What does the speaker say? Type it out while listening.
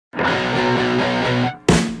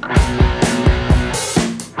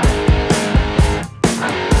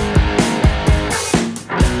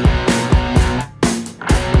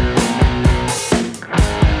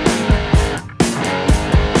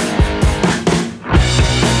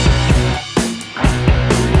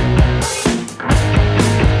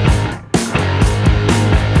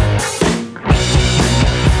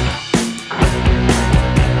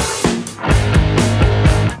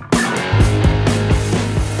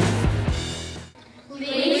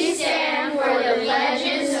stand for the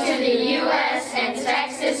pledges to the U.S. and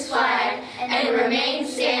Texas flag and remain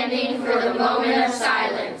standing for the moment of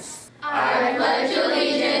silence. I pledge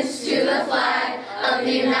allegiance to the flag of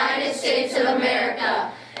the United States of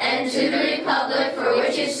America and to the republic for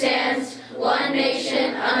which it stands, one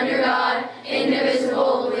nation, under God,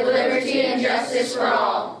 indivisible, with liberty and justice for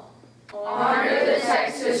all. Honor the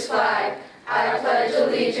Texas flag. I pledge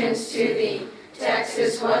allegiance to thee.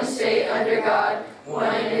 Texas, one state under God,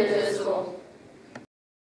 one indivisible.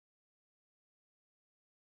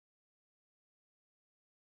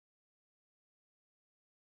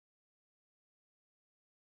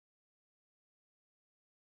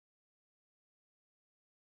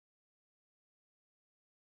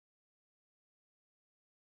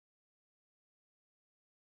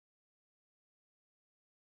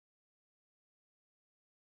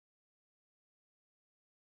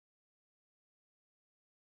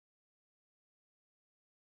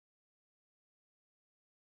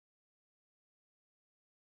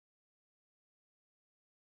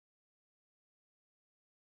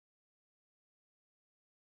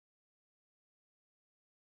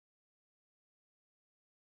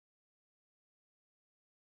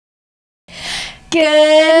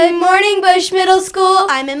 Good morning, Bush Middle School.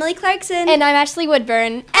 I'm Emily Clarkson. And I'm Ashley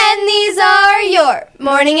Woodburn. And these are your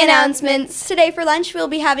morning announcements. Today for lunch, we'll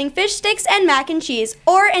be having fish sticks and mac and cheese,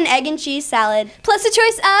 or an egg and cheese salad. Plus a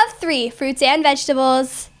choice of 3 fruits and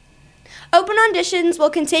vegetables. Open auditions will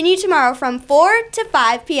continue tomorrow from 4 to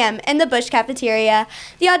 5 p.m. in the Bush cafeteria.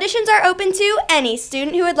 The auditions are open to any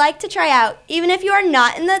student who would like to try out, even if you are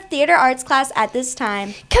not in the theater arts class at this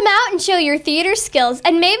time. Come out and show your theater skills,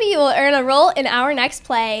 and maybe you will earn a role in our next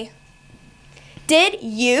play. Did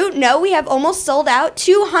you know we have almost sold out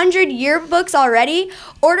 200 yearbooks already?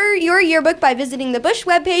 Order your yearbook by visiting the Bush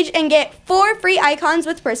webpage and get 4 free icons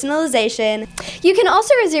with personalization. You can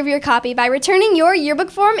also reserve your copy by returning your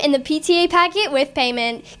yearbook form in the PTA packet with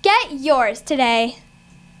payment. Get yours today.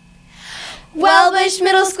 Well, Bush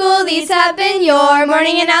Middle School, these have been your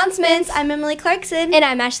morning announcements. I'm Emily Clarkson. And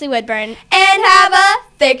I'm Ashley Woodburn. And have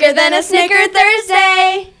a thicker than a Snicker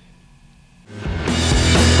Thursday.